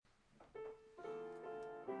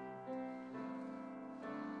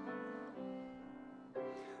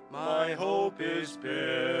My hope is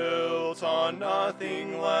built on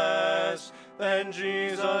nothing less than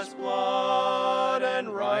Jesus' blood and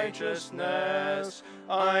righteousness.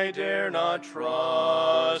 I dare not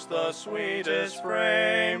trust the sweetest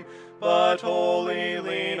frame, but wholly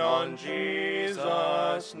lean on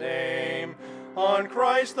Jesus' name. On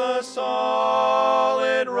Christ the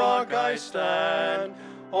solid rock I stand,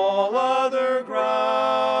 all other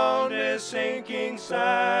ground is sinking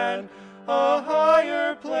sand. A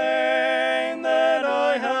higher plane than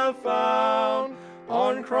I have found,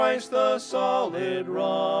 on Christ the solid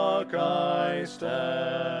rock I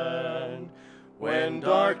stand. When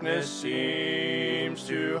darkness seems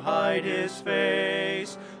to hide his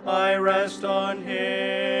face, I rest on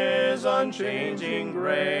his unchanging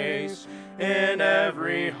grace. In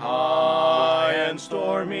every high and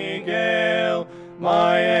stormy gale,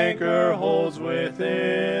 my anchor holds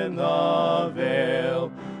within the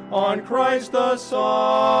veil. On Christ the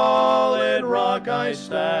solid rock I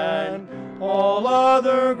stand, all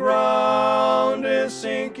other ground is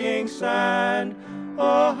sinking sand.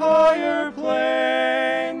 A higher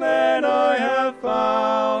plane than I have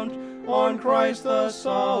found, on Christ the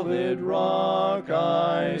solid rock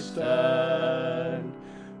I stand.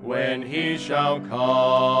 When he shall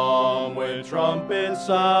come with trumpet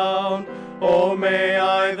sound, oh, may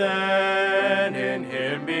I then in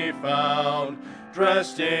him be found,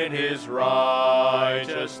 dressed in his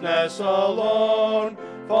righteousness alone,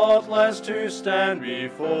 faultless to stand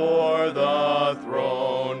before the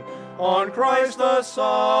throne. On Christ the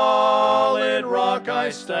solid rock I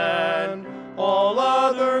stand, all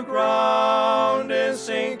other ground is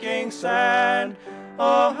sinking sand.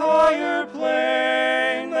 A higher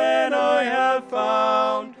plane than I have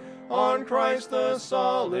found, on Christ the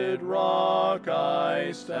solid rock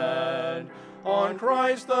I stand. On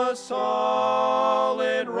Christ the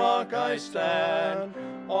solid rock I stand,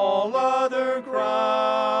 all other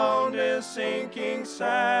ground is sinking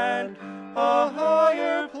sand. A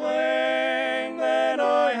higher plane than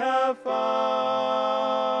I have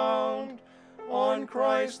found, on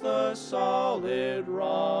Christ the solid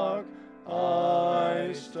rock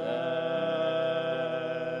I stand.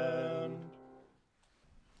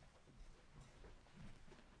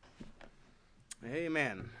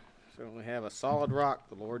 Amen. So we have a solid rock,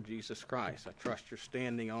 the Lord Jesus Christ. I trust you're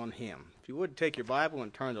standing on him. If you would, take your Bible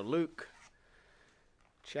and turn to Luke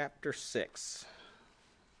chapter 6.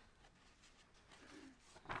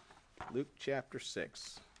 Luke chapter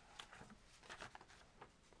 6.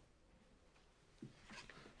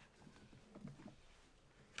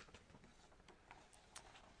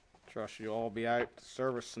 Trust you'll all be out at the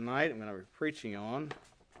service tonight. I'm going to be preaching on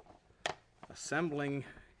assembling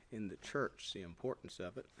in the church, the importance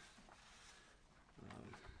of it.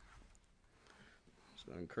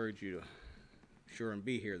 So I encourage you to be sure and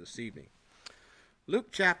be here this evening. Luke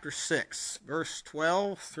chapter 6, verse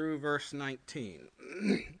 12 through verse 19.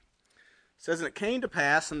 It says, "And it came to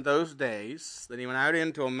pass in those days that he went out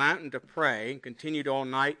into a mountain to pray, and continued all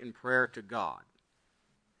night in prayer to God.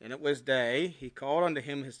 And it was day, he called unto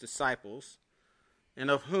him his disciples, and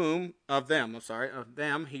of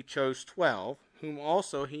them he chose 12, whom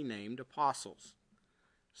also he named apostles.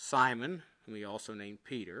 Simon, whom he also named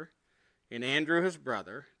Peter, and Andrew his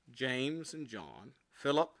brother, James and John,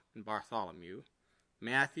 Philip and Bartholomew,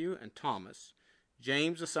 Matthew and Thomas,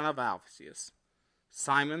 James the son of Alphaeus,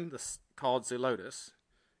 Simon called Zelotes,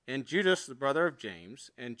 and Judas the brother of James,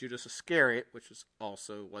 and Judas Iscariot, which was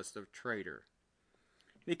the traitor.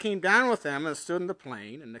 And he came down with them and stood in the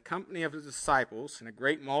plain, and the company of his disciples, and a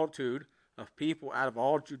great multitude of people out of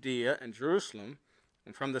all Judea and Jerusalem,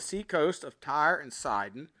 and from the sea coast of Tyre and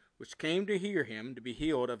Sidon, which came to hear him to be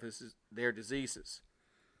healed of their diseases.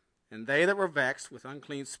 And they that were vexed with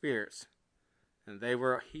unclean spirits, and they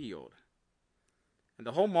were healed. And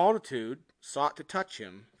the whole multitude sought to touch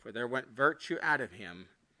him, for there went virtue out of him,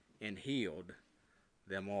 and healed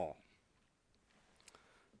them all."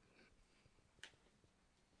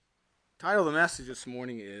 The title of the message this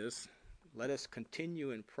morning is, "Let Us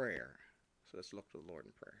Continue in Prayer." So let's look to the Lord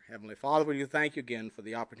in prayer. Heavenly Father, we do thank you again for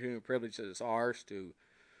the opportunity and privilege that is ours to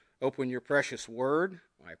open your precious word.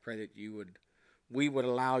 I pray that we would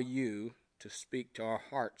allow you to speak to our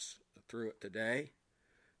hearts through it today.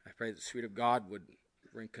 I pray that the Spirit of God would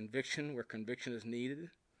bring conviction where conviction is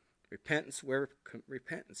needed, repentance where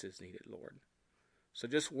repentance is needed, Lord. So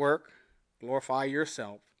just work, glorify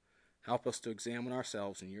yourself, help us to examine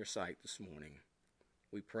ourselves in your sight this morning.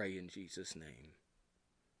 We pray in Jesus' name.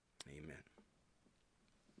 Amen.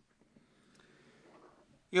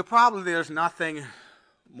 Probably there's nothing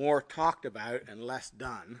more talked about and less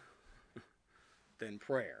done than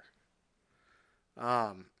prayer.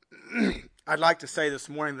 I'd like to say this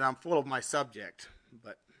morning that I'm full of my subject,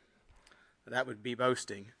 but that would be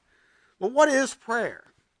boasting. Well, what is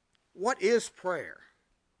prayer? What is prayer?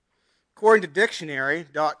 According to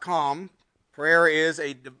dictionary.com, prayer is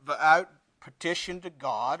a devout petition to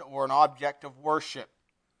God or an object of worship,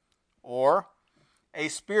 or a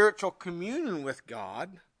spiritual communion with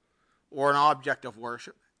God or an object of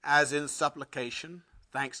worship, as in supplication,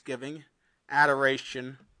 thanksgiving,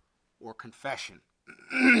 adoration, or confession.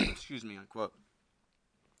 Excuse me, unquote.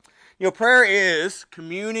 Prayer is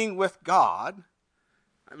communing with God.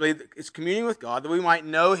 I believe it's communing with God that we might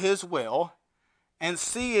know His will and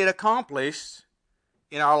see it accomplished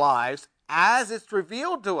in our lives as it's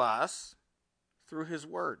revealed to us through His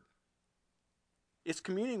Word. It's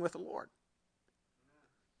communing with the Lord.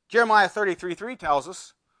 Jeremiah 33:3 tells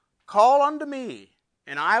us, "Call unto me,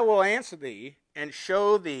 and I will answer thee, and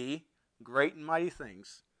show thee great and mighty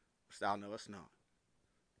things which thou knowest not."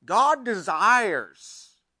 God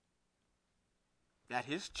desires that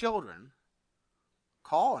His children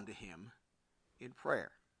call unto Him in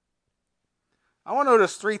prayer. I want to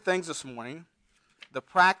notice three things this morning: the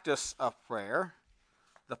practice of prayer,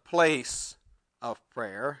 the place of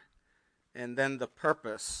prayer, and then the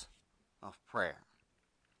purpose of prayer.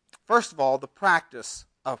 First of all, the practice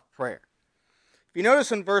of prayer. If you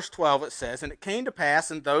notice in verse 12 it says, "And it came to pass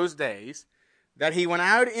in those days that he went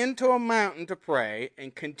out into a mountain to pray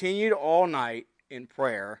and continued all night in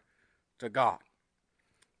prayer to God."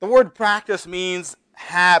 The word practice means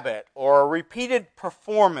habit or a repeated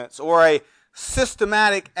performance or a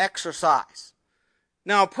systematic exercise.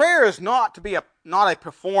 Now, prayer is not a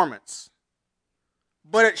performance,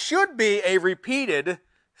 but it should be a repeated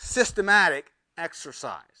systematic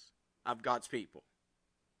exercise of God's people.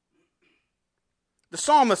 The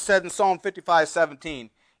psalmist said in Psalm 55:17,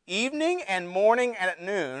 "Evening and morning and at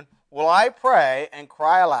noon will I pray and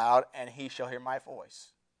cry aloud, and He shall hear my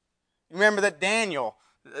voice." Remember that Daniel,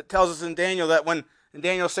 it tells us in Daniel that in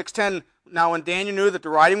Daniel 6:10, now when Daniel knew that the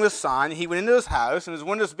writing was signed, he went into his house, and his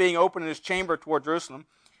windows being open in his chamber toward Jerusalem,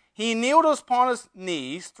 he kneeled upon his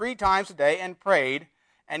knees 3 times a day and prayed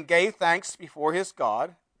and gave thanks before his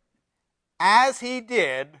God, as he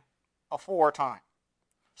did aforetime.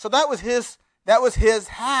 So that was his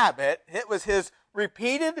habit. It was his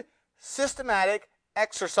repeated systematic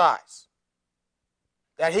exercise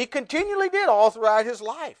that he continually did all throughout his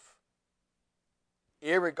life,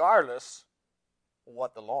 irregardless of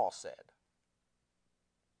what the law said.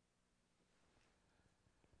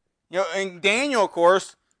 In Daniel, of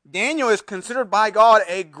course, Daniel is considered by God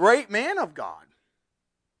a great man of God.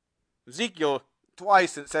 Ezekiel,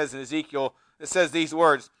 twice it says in Ezekiel, it says these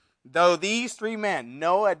words, "Though these 3 men,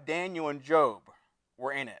 Noah, Daniel, and Job,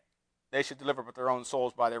 were in it, they should deliver but their own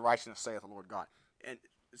souls by their righteousness, saith the Lord God." And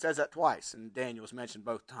it says that twice, and Daniel was mentioned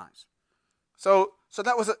both times. So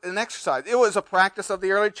that was an exercise. It was a practice of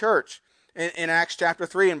the early church. In Acts chapter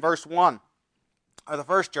 3 and verse 1 of the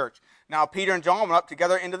first church, "Now Peter and John went up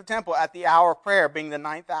together into the temple at the hour of prayer, being the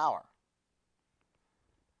 9th hour."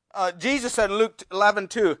 Jesus said in Luke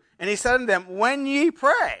 11:2, "And he said unto them, when ye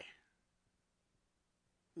pray."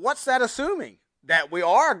 What's that assuming? That we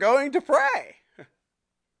are going to pray.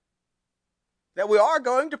 That we are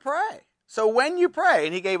going to pray. So when you pray,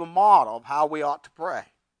 and he gave a model of how we ought to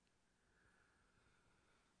pray.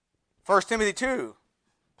 1 Timothy 2,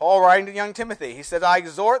 Paul writing to young Timothy, he said, "I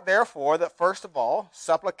exhort therefore that first of all,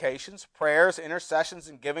 supplications, prayers, intercessions,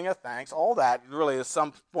 and giving of thanks," all that really is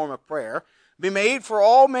some form of prayer, "be made for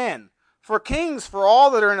all men, for kings, for all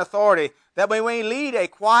that are in authority, that we may lead a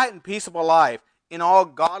quiet and peaceable life in all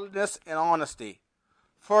godliness and honesty.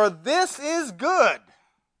 For this is good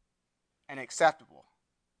and acceptable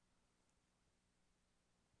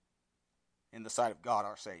in the sight of God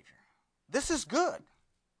our Savior." This is good.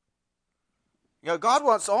 God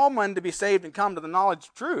wants all men to be saved and come to the knowledge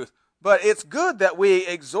of truth, but it's good that we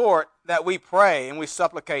exhort, that we pray, and we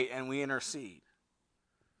supplicate, and we intercede.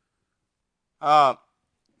 In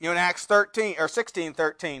Acts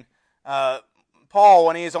 16:13, Paul,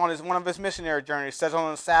 when he is on one of his missionary journeys, says,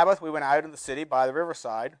 "On the Sabbath we went out in the city by the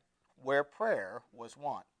riverside, where prayer was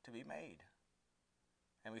wont to be made.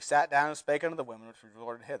 And we sat down and spake unto the women which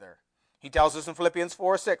resorted hither." He tells us in Philippians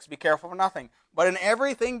 4:6, "Be careful for nothing, but in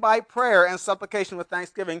everything by prayer and supplication with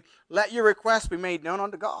thanksgiving, let your requests be made known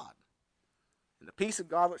unto God. And the peace of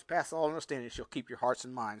God which passeth all understanding shall keep your hearts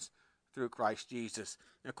and minds through Christ Jesus."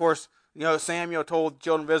 And of course, Samuel told the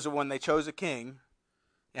children of Israel when they chose a king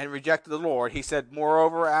and rejected the Lord, he said,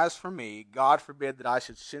 "Moreover, as for me, God forbid that I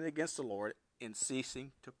should sin against the Lord in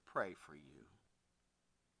ceasing to pray for you."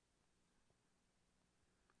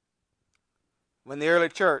 When the early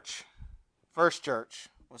church, first church,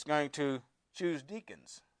 was going to choose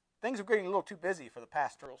deacons. Things were getting a little too busy for the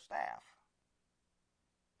pastoral staff.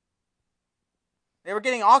 They were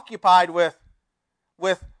getting occupied with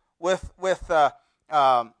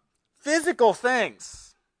physical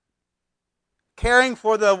things, caring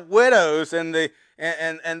for the widows and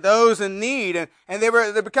those in need, and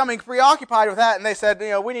they're becoming preoccupied with that. And they said,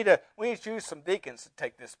 we need to choose some deacons to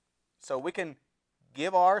take this, so we can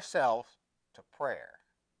give ourselves to prayer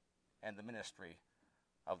and the ministry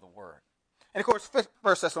of the word. And of course, 1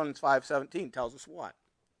 Thessalonians 5:17 tells us what?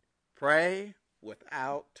 Pray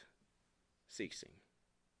without ceasing.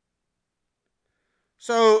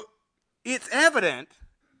 So it's evident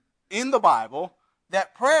in the Bible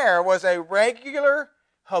that prayer was a regular,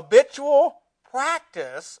 habitual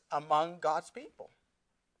practice among God's people.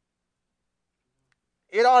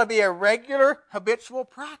 It ought to be a regular, habitual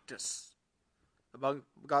practice among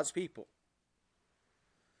God's people.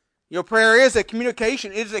 Prayer is a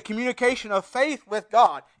communication. It is a communication of faith with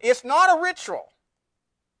God. It's not a ritual.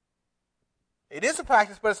 It is a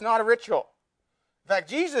practice, but it's not a ritual. In fact,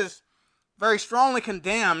 Jesus very strongly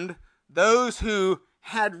condemned those who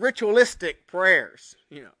had ritualistic prayers.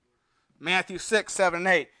 Matthew 6, 7, and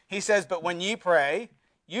 8. He says, "But when ye pray,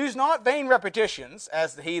 use not vain repetitions,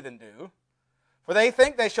 as the heathen do, for they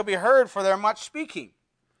think they shall be heard for their much speaking.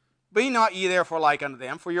 Be not ye therefore like unto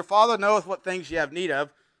them, for your Father knoweth what things ye have need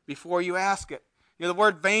of, before you ask it." The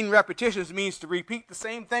word vain repetitions means to repeat the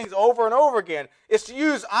same things over and over again. It's to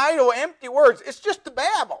use idle, empty words. It's just to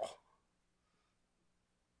babble.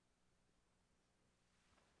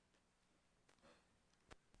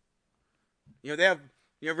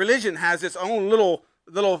 Religion has its own little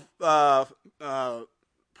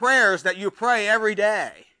prayers that you pray every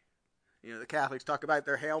day. The Catholics talk about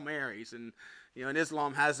their Hail Marys, and and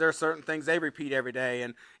Islam has their certain things they repeat every day,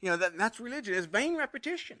 and that's religion. It's vain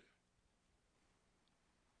repetition.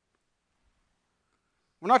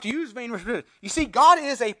 We're not to use vain repetition. You see, God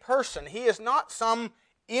is a person. He is not some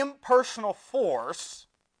impersonal force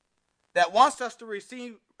that wants us to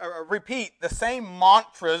repeat the same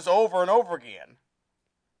mantras over and over again.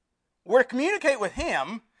 We're to communicate with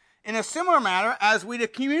Him in a similar manner as we to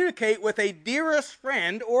communicate with a dearest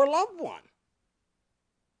friend or loved one.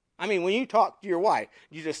 I mean, when you talk to your wife,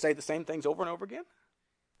 you just say the same things over and over again?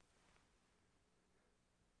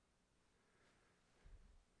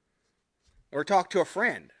 Or talk to a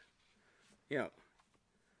friend.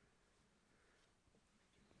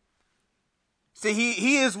 See,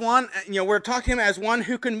 he is one, we're talking to him as one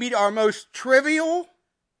who can meet our most trivial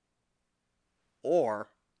or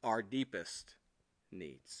our deepest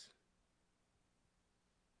needs.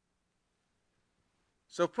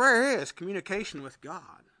 So prayer is communication with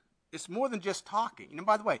God. It's more than just talking.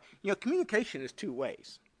 By the way, communication is two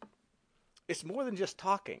ways. It's more than just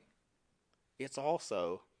talking. It's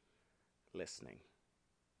also listening.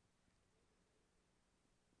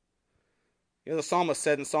 The psalmist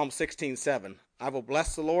said in Psalm 16:7, "I will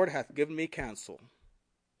bless the Lord, hath given me counsel.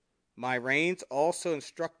 My reins also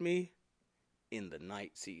instruct me in the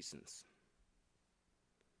night seasons."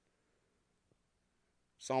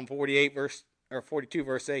 Psalm 42,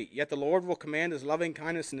 verse 8, "Yet the Lord will command his loving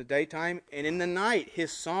kindness in the daytime, and in the night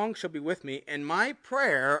his song shall be with me, and my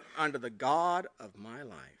prayer unto the God of my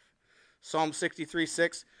life." Psalm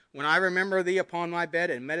 63:6, "When I remember thee upon my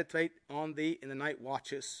bed and meditate on thee in the night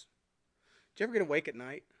watches." Did you ever get awake at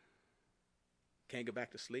night? Can't go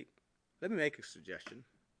back to sleep? Let me make a suggestion.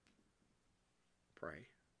 Pray.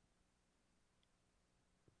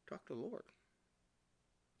 Talk to the Lord.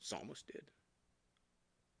 Psalmist did.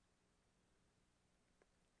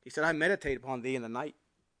 He said, "I meditate upon thee in the night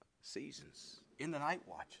seasons, in the night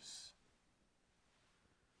watches."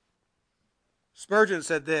 Spurgeon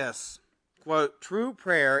said this, quote, "True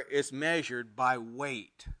prayer is measured by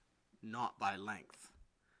weight, not by length.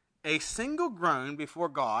 A single groan before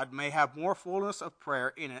God may have more fullness of prayer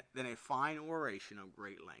in it than a fine oration of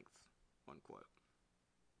great length." Unquote.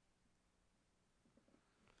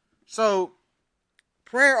 So,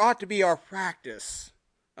 prayer ought to be our practice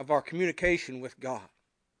of our communication with God.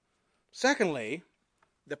 Secondly,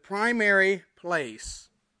 the primary place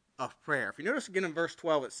of prayer. If you notice again in verse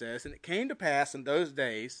 12 it says, "And it came to pass in those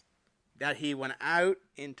days that he went out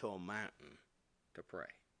into a mountain to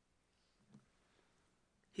pray."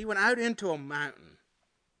 He went out into a mountain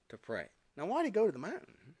to pray. Now, why did he go to the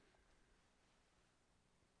mountain?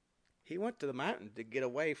 He went to the mountain to get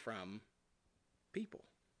away from people.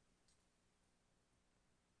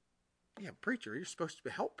 Yeah, preacher, you're supposed to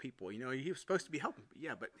help people. He was supposed to be helping.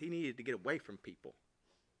 Yeah, but he needed to get away from people.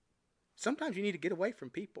 Sometimes you need to get away from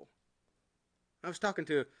people. I was talking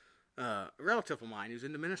to a relative of mine who's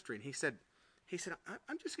in the ministry, and he said he said,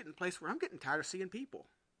 I'm just getting to a place where I'm getting tired of seeing people.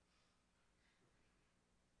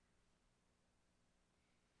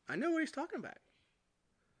 I know what he's talking about.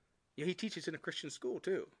 Yeah, he teaches in a Christian school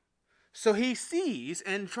too. So he sees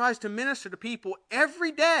and tries to minister to people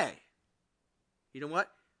every day. You know what?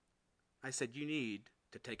 I said, you need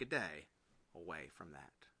to take a day away from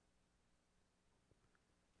that.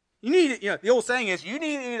 You need, the old saying is, you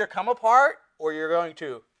need to either come apart or you're going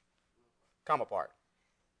to come apart.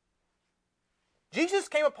 Jesus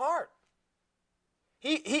came apart.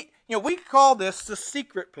 We call this the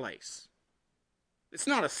secret place. It's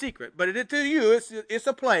not a secret, but to you, it's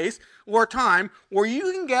a place or a time where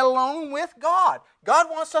you can get alone with God. God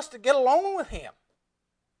wants us to get alone with Him.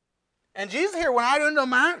 And Jesus here went out into a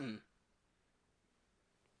mountain.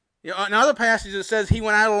 In other passages it says He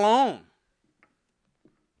went out alone.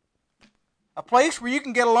 A place where you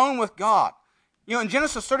can get alone with God. In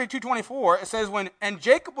Genesis 32:24, it says, and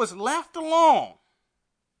Jacob was left alone.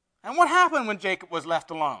 And what happened when Jacob was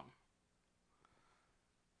left alone?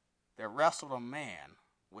 There wrestled a man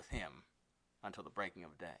with him until the breaking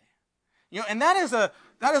of day. And that is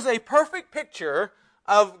a perfect picture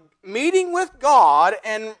of meeting with God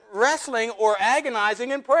and wrestling or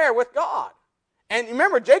agonizing in prayer with God. And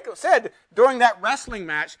remember, Jacob said during that wrestling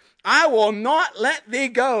match, I will not let thee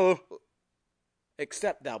go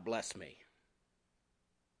except thou bless me.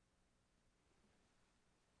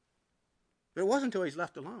 But it wasn't until he's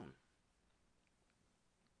left alone.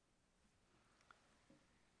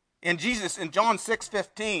 In John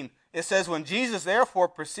 6:15, it says, when Jesus therefore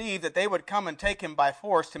perceived that they would come and take him by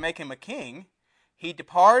force to make him a king, he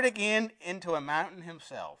departed again into a mountain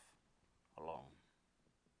himself alone.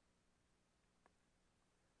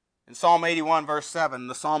 In Psalm 81, verse 7,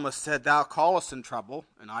 the psalmist said, thou callest in trouble,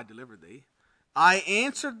 and I delivered thee. I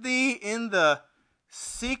answered thee in the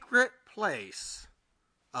secret place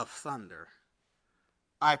of thunder.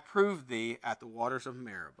 I proved thee at the waters of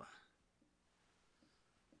Meribah.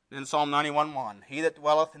 In Psalm 91:1, he that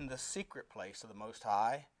dwelleth in the secret place of the Most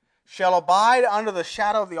High shall abide under the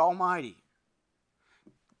shadow of the Almighty.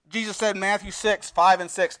 Jesus said in Matthew 6:5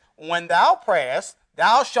 and 6, when thou prayest,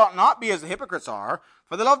 thou shalt not be as the hypocrites are,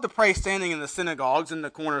 for they love to pray standing in the synagogues and the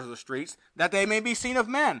corners of the streets, that they may be seen of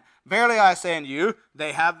men. Verily I say unto you,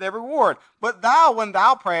 they have their reward. But thou, when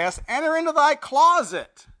thou prayest, enter into thy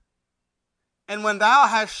closet. And when thou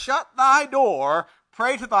hast shut thy door,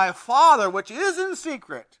 pray to thy Father which is in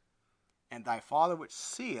secret. And thy Father which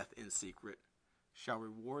seeth in secret shall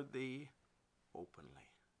reward thee openly.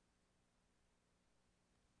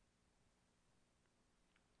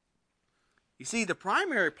 You see, the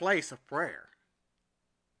primary place of prayer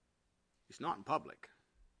is not in public.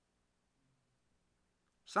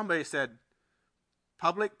 Somebody said,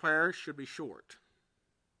 public prayers should be short.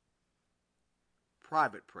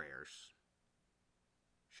 Private prayers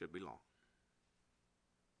should be long.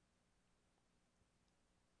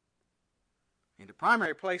 And the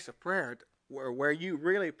primary place of prayer, where you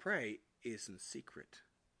really pray, is in secret.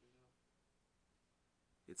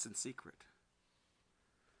 It's in secret.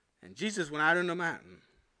 And Jesus went out on the mountain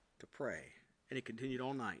to pray, and he continued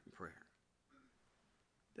all night in prayer.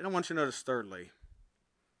 Then I want you to notice, thirdly,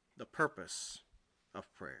 the purpose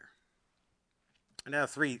of prayer. And there are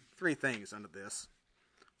three things under this.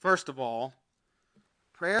 First of all,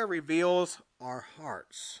 prayer reveals our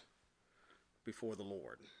hearts before the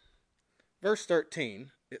Lord. Verse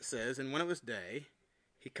 13, it says, and when it was day,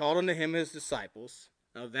 he called unto him his disciples,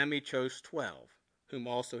 and of them he chose 12, whom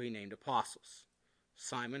also he named apostles.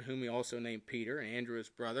 Simon, whom he also named Peter, and Andrew his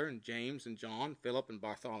brother, and James and John, Philip and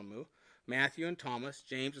Bartholomew, Matthew and Thomas,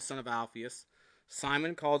 James the son of Alphaeus,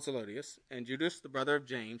 Simon called Zelotes, and Judas the brother of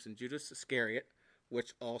James, and Judas Iscariot,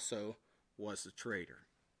 which also was the traitor.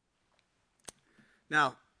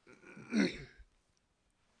 Now,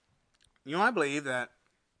 I believe that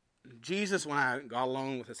Jesus went out and got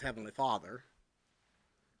alone with his heavenly Father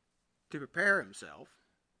to prepare himself,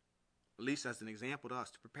 at least as an example to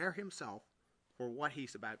us, to prepare himself for what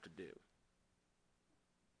he's about to do.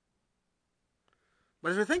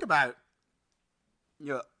 But as we think about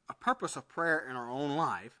a purpose of prayer in our own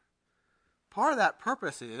life, part of that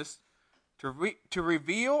purpose is to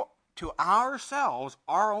reveal to ourselves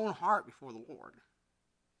our own heart before the Lord.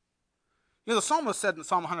 The psalmist said in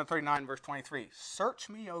Psalm 139, verse 23, search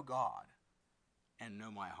me, O God, and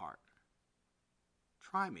know my heart.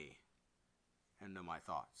 Try me and know my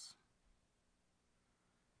thoughts.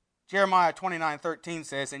 Jeremiah 29:13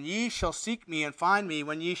 says, and ye shall seek me and find me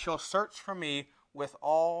when ye shall search for me with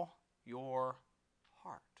all your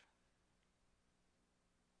heart.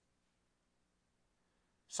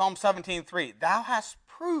 Psalm 17:3, thou hast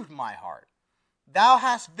proved my heart. Thou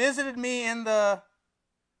hast visited me in the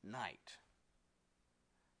night.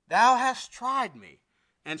 Thou hast tried me,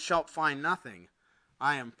 and shalt find nothing.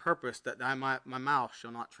 I am purposed that my mouth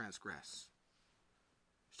shall not transgress.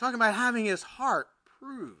 He's talking about having his heart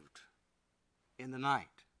proved in the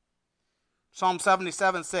night. Psalm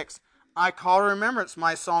 77:6. I call to remembrance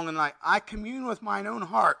my song in the night. I commune with mine own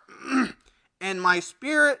heart, and my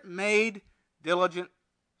spirit made diligent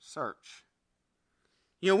search.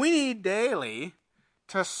 You know, we need daily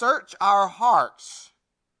to search our hearts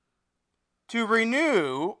to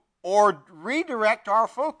renew or redirect our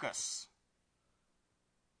focus.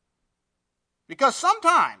 Because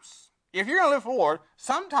sometimes, if you're going to live for the Lord,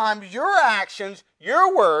 sometimes your actions,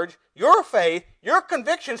 your words, your faith, your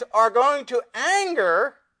convictions are going to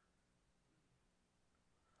anger,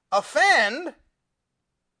 offend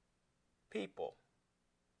people.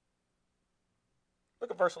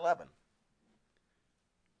 Look at verse 11.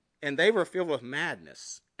 And they were filled with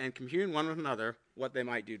madness and communed one with another what they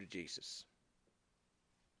might do to Jesus.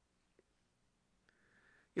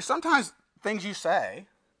 Sometimes things you say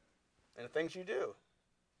and the things you do.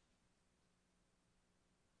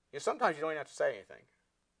 Sometimes you don't even have to say anything.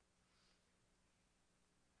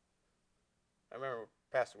 I remember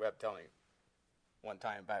Pastor Webb telling one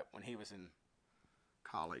time about when he was in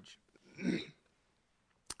college,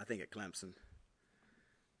 I think at Clemson.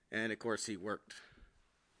 And of course he worked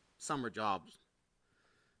summer jobs.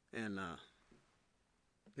 And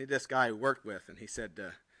this guy he worked with, and he said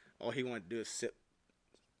all he wanted to do is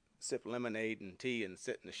sip lemonade and tea and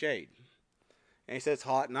sit in the shade. And he said it's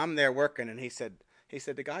hot, and I'm there working, and he said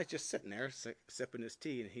the guy's just sitting there sipping his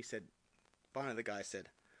tea, and he said, finally the guy said,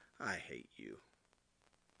 I hate you.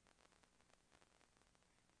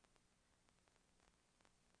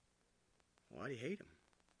 Why do you hate him?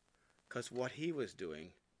 Because what he was doing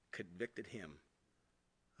convicted him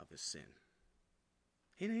of his sin.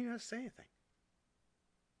 He didn't even have to say anything.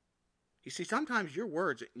 You see, sometimes your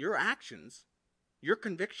words, your actions, your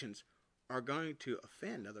convictions are going to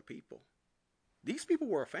offend other people. These people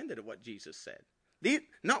were offended at what Jesus said.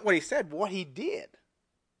 Not what he said, but what he did.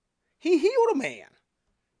 He healed a man,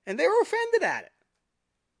 and they were offended at it.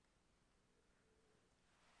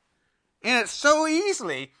 And it's so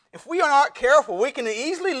easily, if we are not careful, we can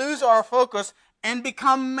easily lose our focus and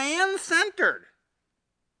become man-centered.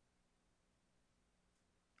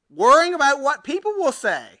 Worrying about what people will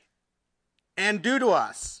say and do to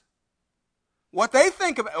us. What they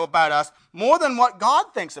think about us more than what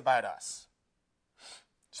God thinks about us.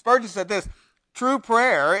 Spurgeon said this, true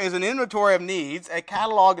prayer is an inventory of needs, a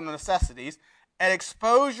catalog of necessities, an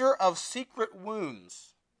exposure of secret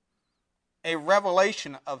wounds, a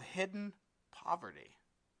revelation of hidden poverty,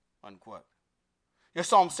 unquote.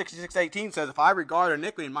 Psalm 66:18 says, if I regard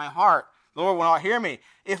iniquity in my heart, the Lord will not hear me.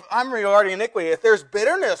 If I'm regarding iniquity, if there's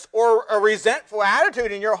bitterness or a resentful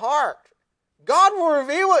attitude in your heart, God will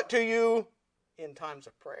reveal it to you in times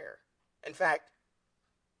of prayer. In fact,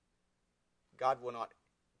 God will not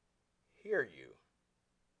hear you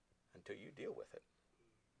until you deal with it.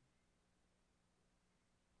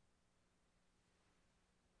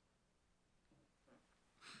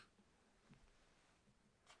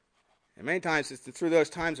 And many times it's through those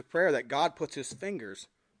times of prayer that God puts his fingers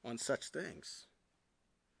on such things.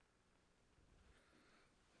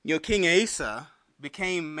 King Asa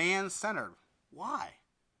became man-centered. Why?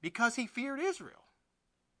 Because he feared Israel.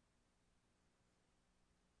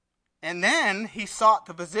 And then he sought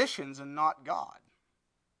the physicians and not God.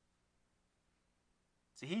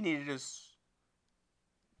 See, he needed his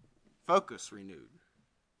focus renewed.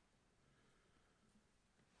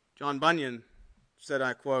 John Bunyan said,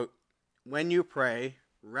 I quote, when you pray,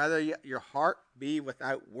 rather your heart be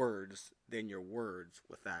without words than your words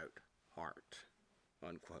without heart,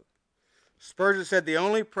 unquote. Spurgeon said the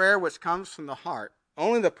only prayer which comes from the heart,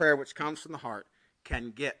 only the prayer which comes from the heart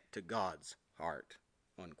can get to God's heart,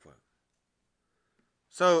 unquote.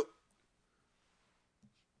 So,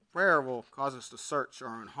 prayer will cause us to search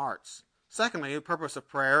our own hearts. Secondly, the purpose of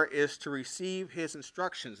prayer is to receive his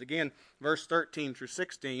instructions. Again, verse 13 through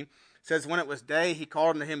 16 says, when it was day, he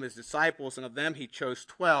called unto him his disciples, and of them he chose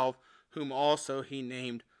 12, whom also he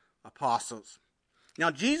named apostles. Now,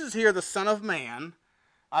 Jesus here, the Son of Man,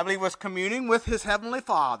 I believe was communing with his heavenly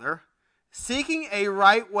Father, seeking a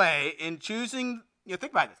right way in choosing,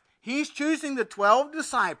 think about this. He's choosing the 12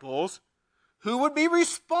 disciples who would be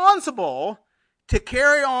responsible to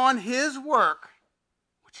carry on his work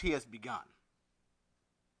which he has begun.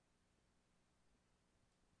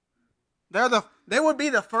 They would be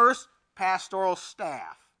the first pastoral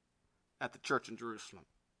staff at the church in Jerusalem.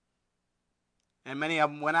 And many of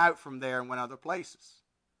them went out from there and went other places.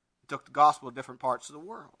 took the gospel to different parts of the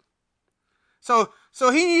world. So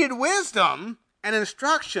he needed wisdom and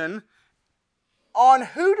instruction on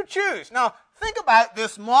who to choose. Now, think about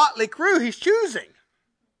this motley crew he's choosing.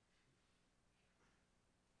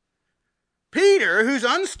 Peter, who's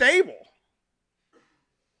unstable.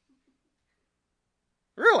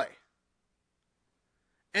 Really.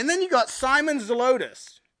 And then you got Simon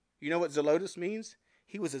Zelotes. You know what Zelotes means?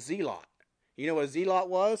 He was a zealot. You know what a zealot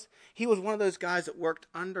was? He was one of those guys that worked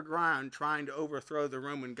underground trying to overthrow the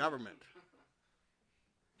Roman government.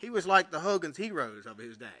 He was like the Hogan's Heroes of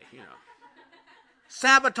his day,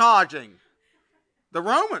 sabotaging the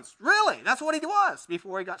Romans. Really, that's what he was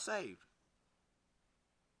before he got saved.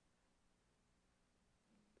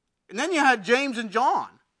 And then you had James and John,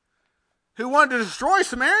 who wanted to destroy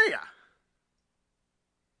Samaria.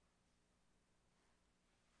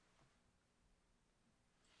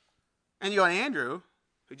 And you got Andrew,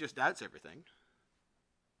 who just doubts everything.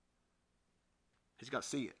 He's got to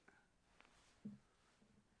see it.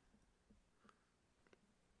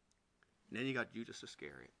 And then you got Judas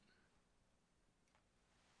Iscariot.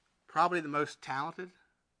 Probably the most talented,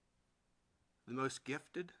 the most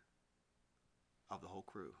gifted of the whole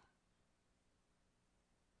crew.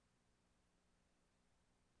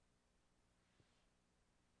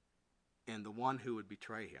 And the one who would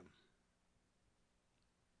betray him.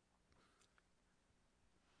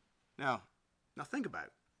 Now think about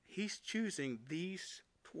it. He's choosing these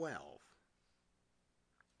 12.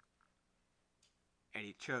 And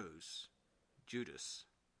he chose Judas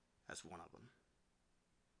as one of them.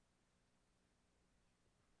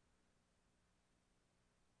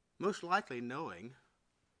 Most likely knowing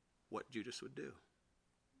what Judas would do.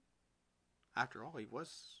 After all, he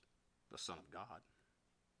was the Son of God.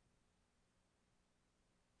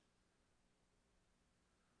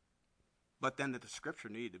 But then the scripture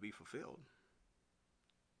needed to be fulfilled.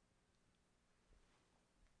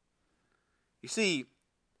 You see,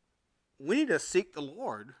 we need to seek the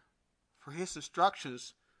Lord for his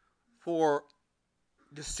instructions for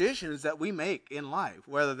decisions that we make in life,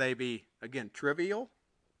 whether they be, again, trivial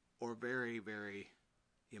or very, very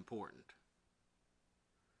important.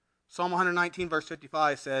 Psalm 119, verse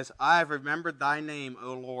 55 says, I have remembered thy name,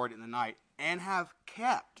 O Lord, in the night, and have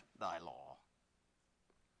kept thy law.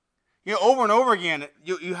 Over and over again,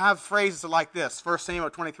 you have phrases like this. 1 Samuel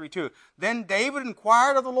 23:2. Then David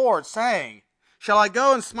inquired of the Lord, saying, shall I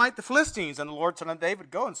go and smite the Philistines? And the Lord said unto David,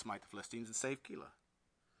 go and smite the Philistines and save Keilah.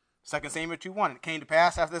 2 Samuel 2:1. It came to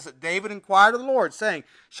pass after this that David inquired of the Lord, saying,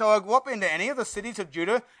 shall I go up into any of the cities of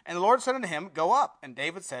Judah? And the Lord said unto him, go up. And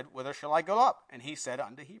David said, whither shall I go up? And he said,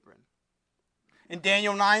 unto Hebron. In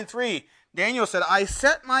Daniel 9:3, Daniel said, I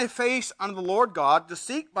set my face unto the Lord God to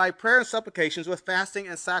seek by prayer and supplications with fasting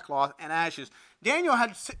and sackcloth and ashes. Daniel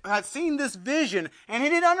had seen this vision, and he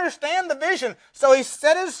didn't understand the vision, so he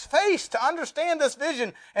set his face to understand this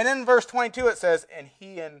vision. And then in verse 22 it says, and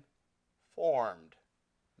he informed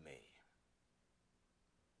me,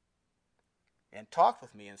 and talked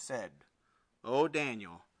with me, and said, O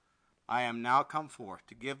Daniel, I am now come forth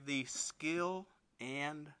to give thee skill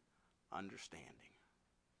and understanding.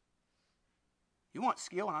 You want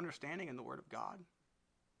skill and understanding in the Word of God?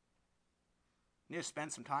 You need to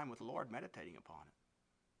spend some time with the Lord meditating upon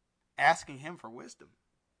it, asking him for wisdom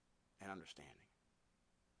and understanding.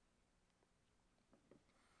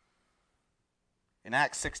 In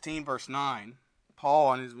Acts 16, verse 9, Paul,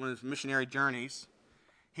 on one of his missionary journeys,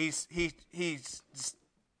 he's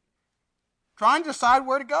trying to decide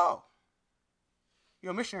where to go.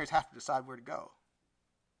 Missionaries have to decide where to go.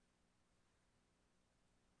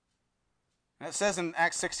 And it says in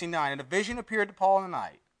Acts 16:9, and a vision appeared to Paul in the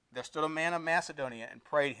night. There stood a man of Macedonia and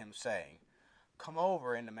prayed him, saying, come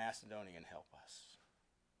over into Macedonia and help us.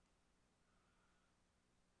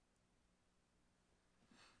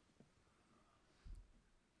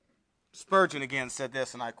 Spurgeon again said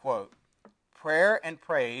this, and I quote, prayer and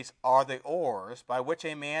praise are the oars by which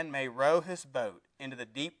a man may row his boat into the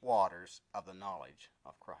deep waters of the knowledge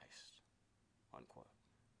of Christ. Unquote.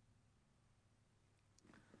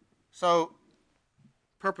 So,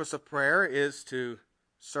 purpose of prayer is to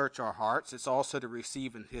search our hearts. It's also to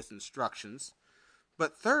receive his instructions.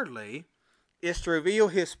 But thirdly, is to reveal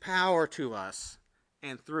his power to us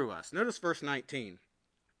and through us. Notice verse 19.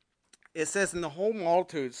 It says, and the whole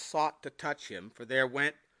multitude sought to touch him, for there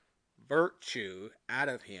went virtue out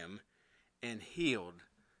of him and healed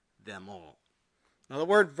them all. Now the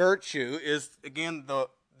word virtue is, again,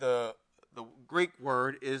 the Greek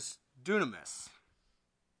word is dunamis,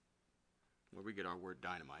 where we get our word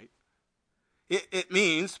dynamite. It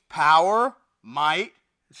means power, might,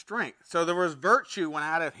 and strength. So there was virtue went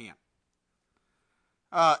out of him.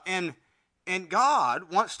 And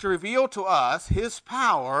God wants to reveal to us his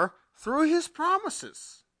power through his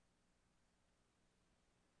promises.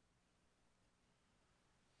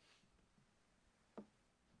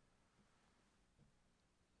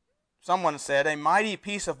 Someone said, a mighty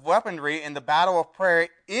piece of weaponry in the battle of prayer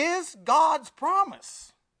is God's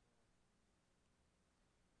promise.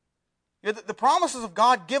 The promises of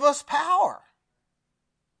God give us power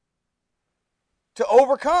to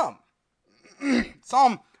overcome.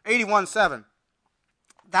 Psalm 81:7.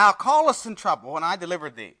 Thou callest in trouble, and I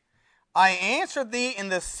delivered thee. I answered thee in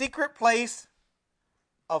the secret place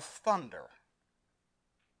of thunder.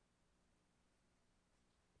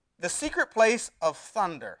 The secret place of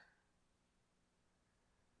thunder.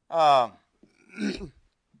 The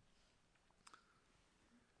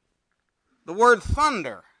word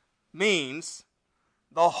thunder means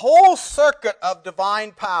the whole circuit of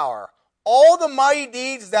divine power, all the mighty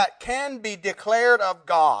deeds that can be declared of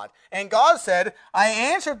God. And God said, I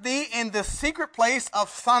answered thee in the secret place of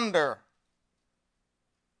thunder.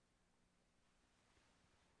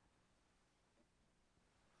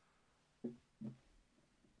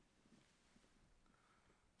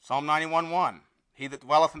 Psalm 91:1. He that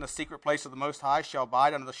dwelleth in the secret place of the Most High shall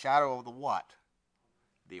abide under the shadow of the what?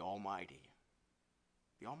 The Almighty.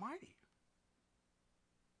 The Almighty.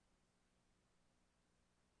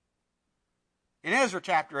 In Ezra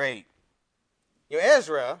chapter 8,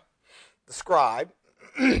 Ezra, the scribe,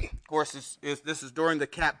 of course, this is during the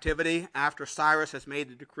captivity after Cyrus has made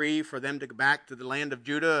the decree for them to go back to the land of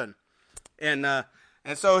Judah. And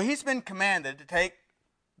so he's been commanded to take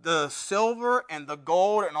the silver and the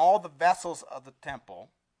gold and all the vessels of the temple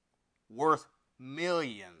worth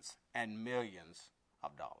millions and millions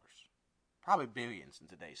of dollars. Probably billions in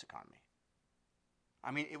today's economy. I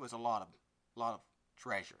mean, it was a lot of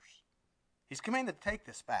treasures. He's commanded to take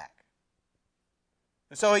this back.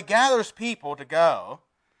 And so he gathers people to go.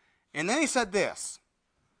 And then he said this,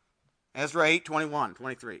 Ezra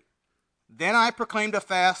 8:21-23. Then I proclaimed a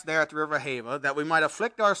fast there at the river Hava, that we might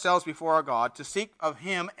afflict ourselves before our God, to seek of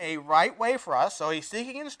him a right way for us. So he's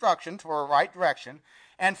seeking instruction for a right direction,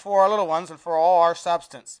 and for our little ones, and for all our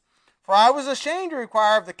substance. For I was ashamed to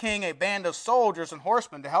require of the king a band of soldiers and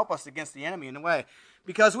horsemen to help us against the enemy in the way.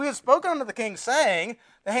 Because we had spoken unto the king, saying,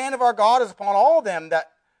 the hand of our God is upon all them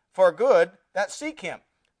that for good that seek him,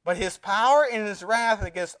 but his power and his wrath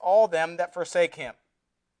against all them that forsake him.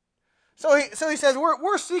 So he says,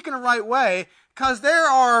 we're seeking a right way, because there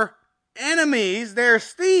are enemies,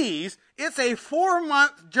 there's thieves. It's a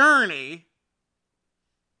 4-month journey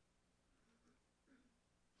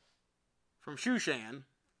from Shushan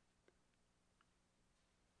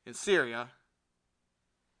in Syria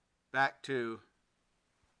back to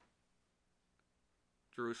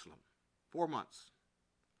Jerusalem. 4 months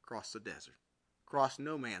across the desert, across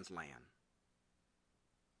no man's land.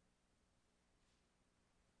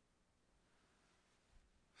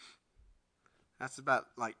 That's about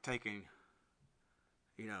like taking,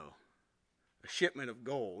 a shipment of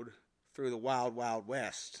gold through the wild, wild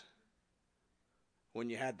west when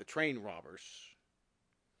you had the train robbers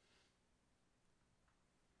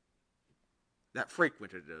that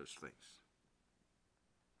frequented those things.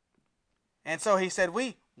 And so he said,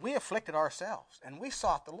 we afflicted ourselves, and we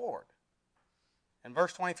sought the Lord. And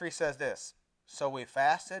verse 23 says this, so we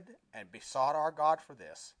fasted and besought our God for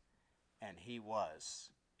this, and he was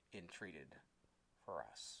entreated for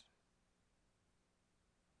us.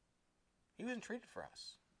 He was entreated for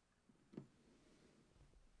us.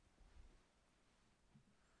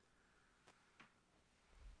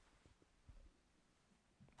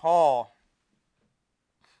 Paul,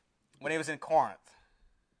 when he was in Corinth,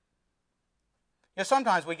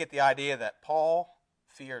 sometimes we get the idea that Paul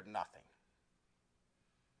feared nothing.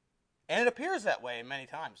 And it appears that way many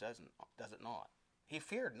times, does it not? He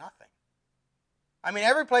feared nothing. I mean,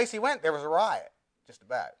 every place he went, there was a riot, just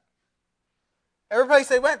about. Every place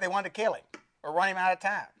they went, they wanted to kill him or run him out of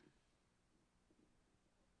town.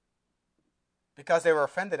 Because they were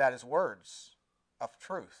offended at his words of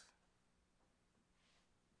truth.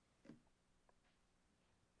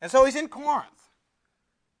 And so he's in Corinth.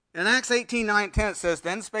 In Acts 18:9-10 it says,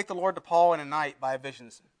 then spake the Lord to Paul in a night by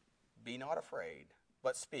visions, be not afraid,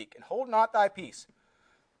 but speak, and hold not thy peace.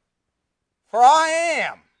 For I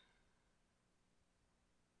am.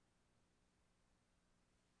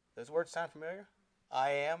 Does those words sound familiar?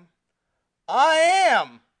 I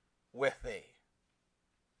am with thee.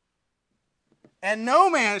 And no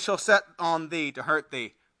man shall set on thee to hurt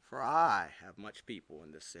thee, for I have much people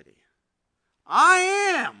in this city. I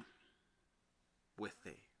am with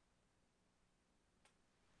thee.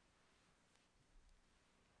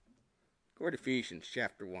 Go to Ephesians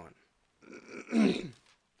chapter 1.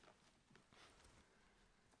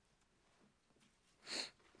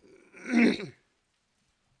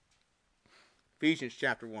 Ephesians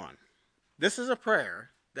chapter 1. This is a prayer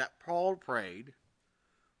that Paul prayed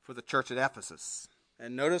for the church at Ephesus.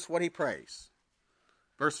 And notice what he prays.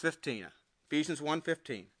 Verse 15, Ephesians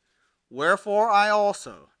 1:15. Wherefore I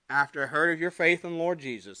also, after I heard of your faith in the Lord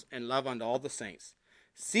Jesus, and love unto all the saints,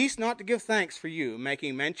 cease not to give thanks for you,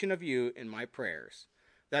 making mention of you in my prayers,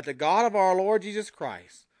 that the God of our Lord Jesus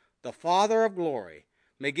Christ, the Father of glory,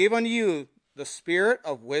 may give unto you the spirit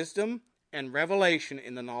of wisdom and revelation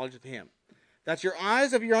in the knowledge of him, that your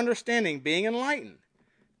eyes of your understanding being enlightened,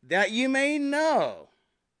 that you may know.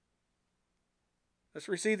 Let's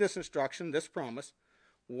receive this instruction, this promise.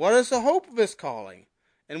 What is the hope of his calling?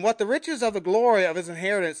 And what the riches of the glory of his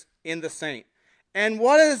inheritance in the saint? And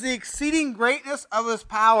what is the exceeding greatness of his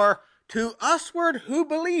power to usward who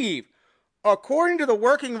believe, according to the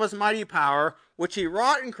working of his mighty power, which he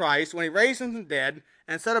wrought in Christ when he raised him from the dead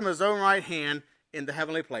and set him at his own right hand in the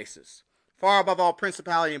heavenly places, far above all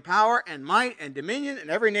principality and power and might and dominion and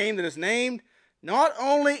every name that is named, not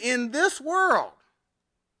only in this world.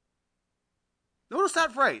 Notice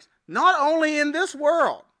that phrase, not only in this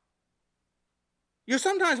world.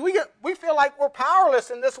 Sometimes we feel like we're powerless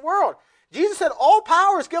in this world. Jesus said, all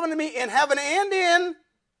power is given to me in heaven and in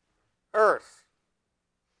earth.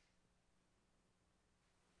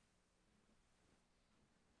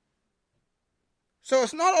 So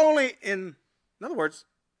it's not only in other words,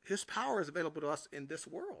 his power is available to us in this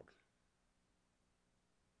world,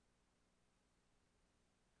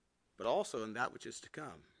 but also in that which is to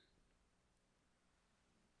come.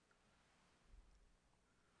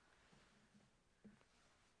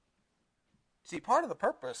 See, part of the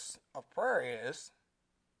purpose of prayer is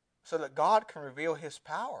so that God can reveal his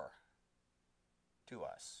power to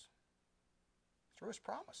us through his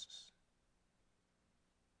promises.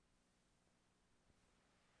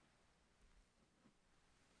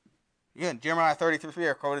 Again, Jeremiah 33,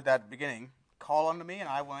 I quoted that at the beginning. Call unto me, and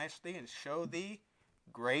I will answer thee, and show thee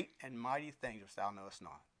great and mighty things which thou knowest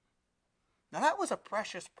not. Now that was a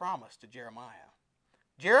precious promise to Jeremiah.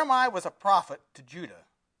 Jeremiah was a prophet to Judah.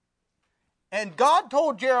 And God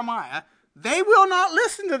told Jeremiah, they will not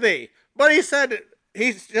listen to thee. But he said,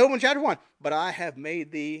 he's still in chapter 1, but I have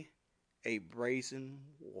made thee a brazen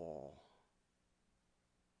wall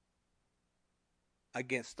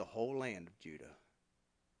against the whole land of Judah,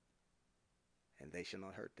 and they shall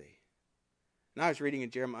not hurt thee. Now I was reading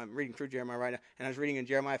in Jeremiah, I'm reading through Jeremiah right now, and I was reading in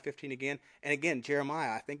Jeremiah 15 again, and again,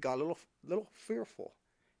 Jeremiah, I think, got a little fearful.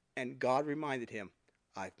 And God reminded him,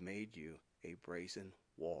 I've made you a brazen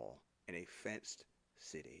wall in a fenced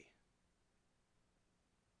city.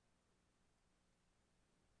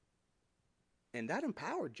 And that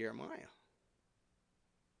empowered Jeremiah.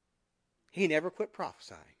 He never quit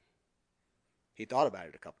prophesying. He thought about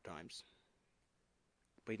it a couple times,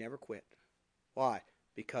 but he never quit. Why?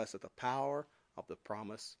 Because of the power of the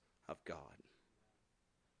promise of God.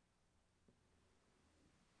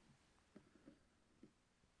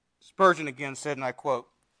 Spurgeon again said, and I quote,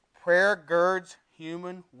 prayer girds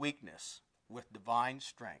human weakness with divine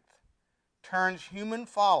strength, turns human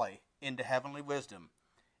folly into heavenly wisdom,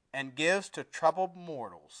 and gives to troubled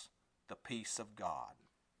mortals the peace of God.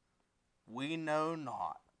 We know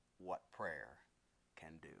not what prayer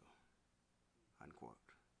can do. Unquote.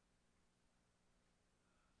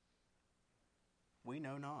 We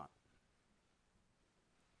know not.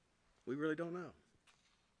 We really don't know.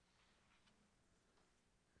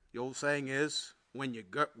 The old saying is, when you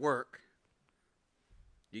work,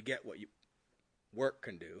 you get what work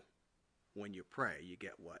can do. When you pray, you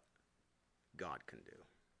get what God can do.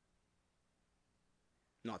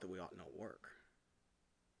 Not that we ought not work,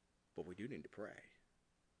 but we do need to pray.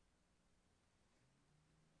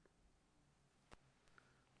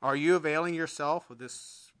 Are you availing yourself of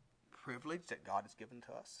this privilege that God has given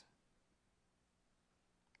to us?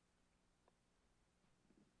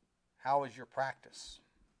 How is your practice?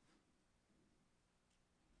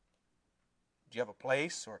 Do you have a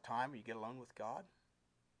place or a time where you get alone with God?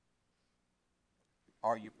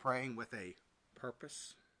 Are you praying with a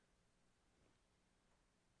purpose?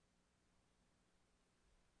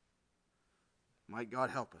 Might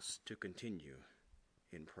God help us to continue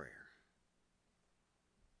in prayer.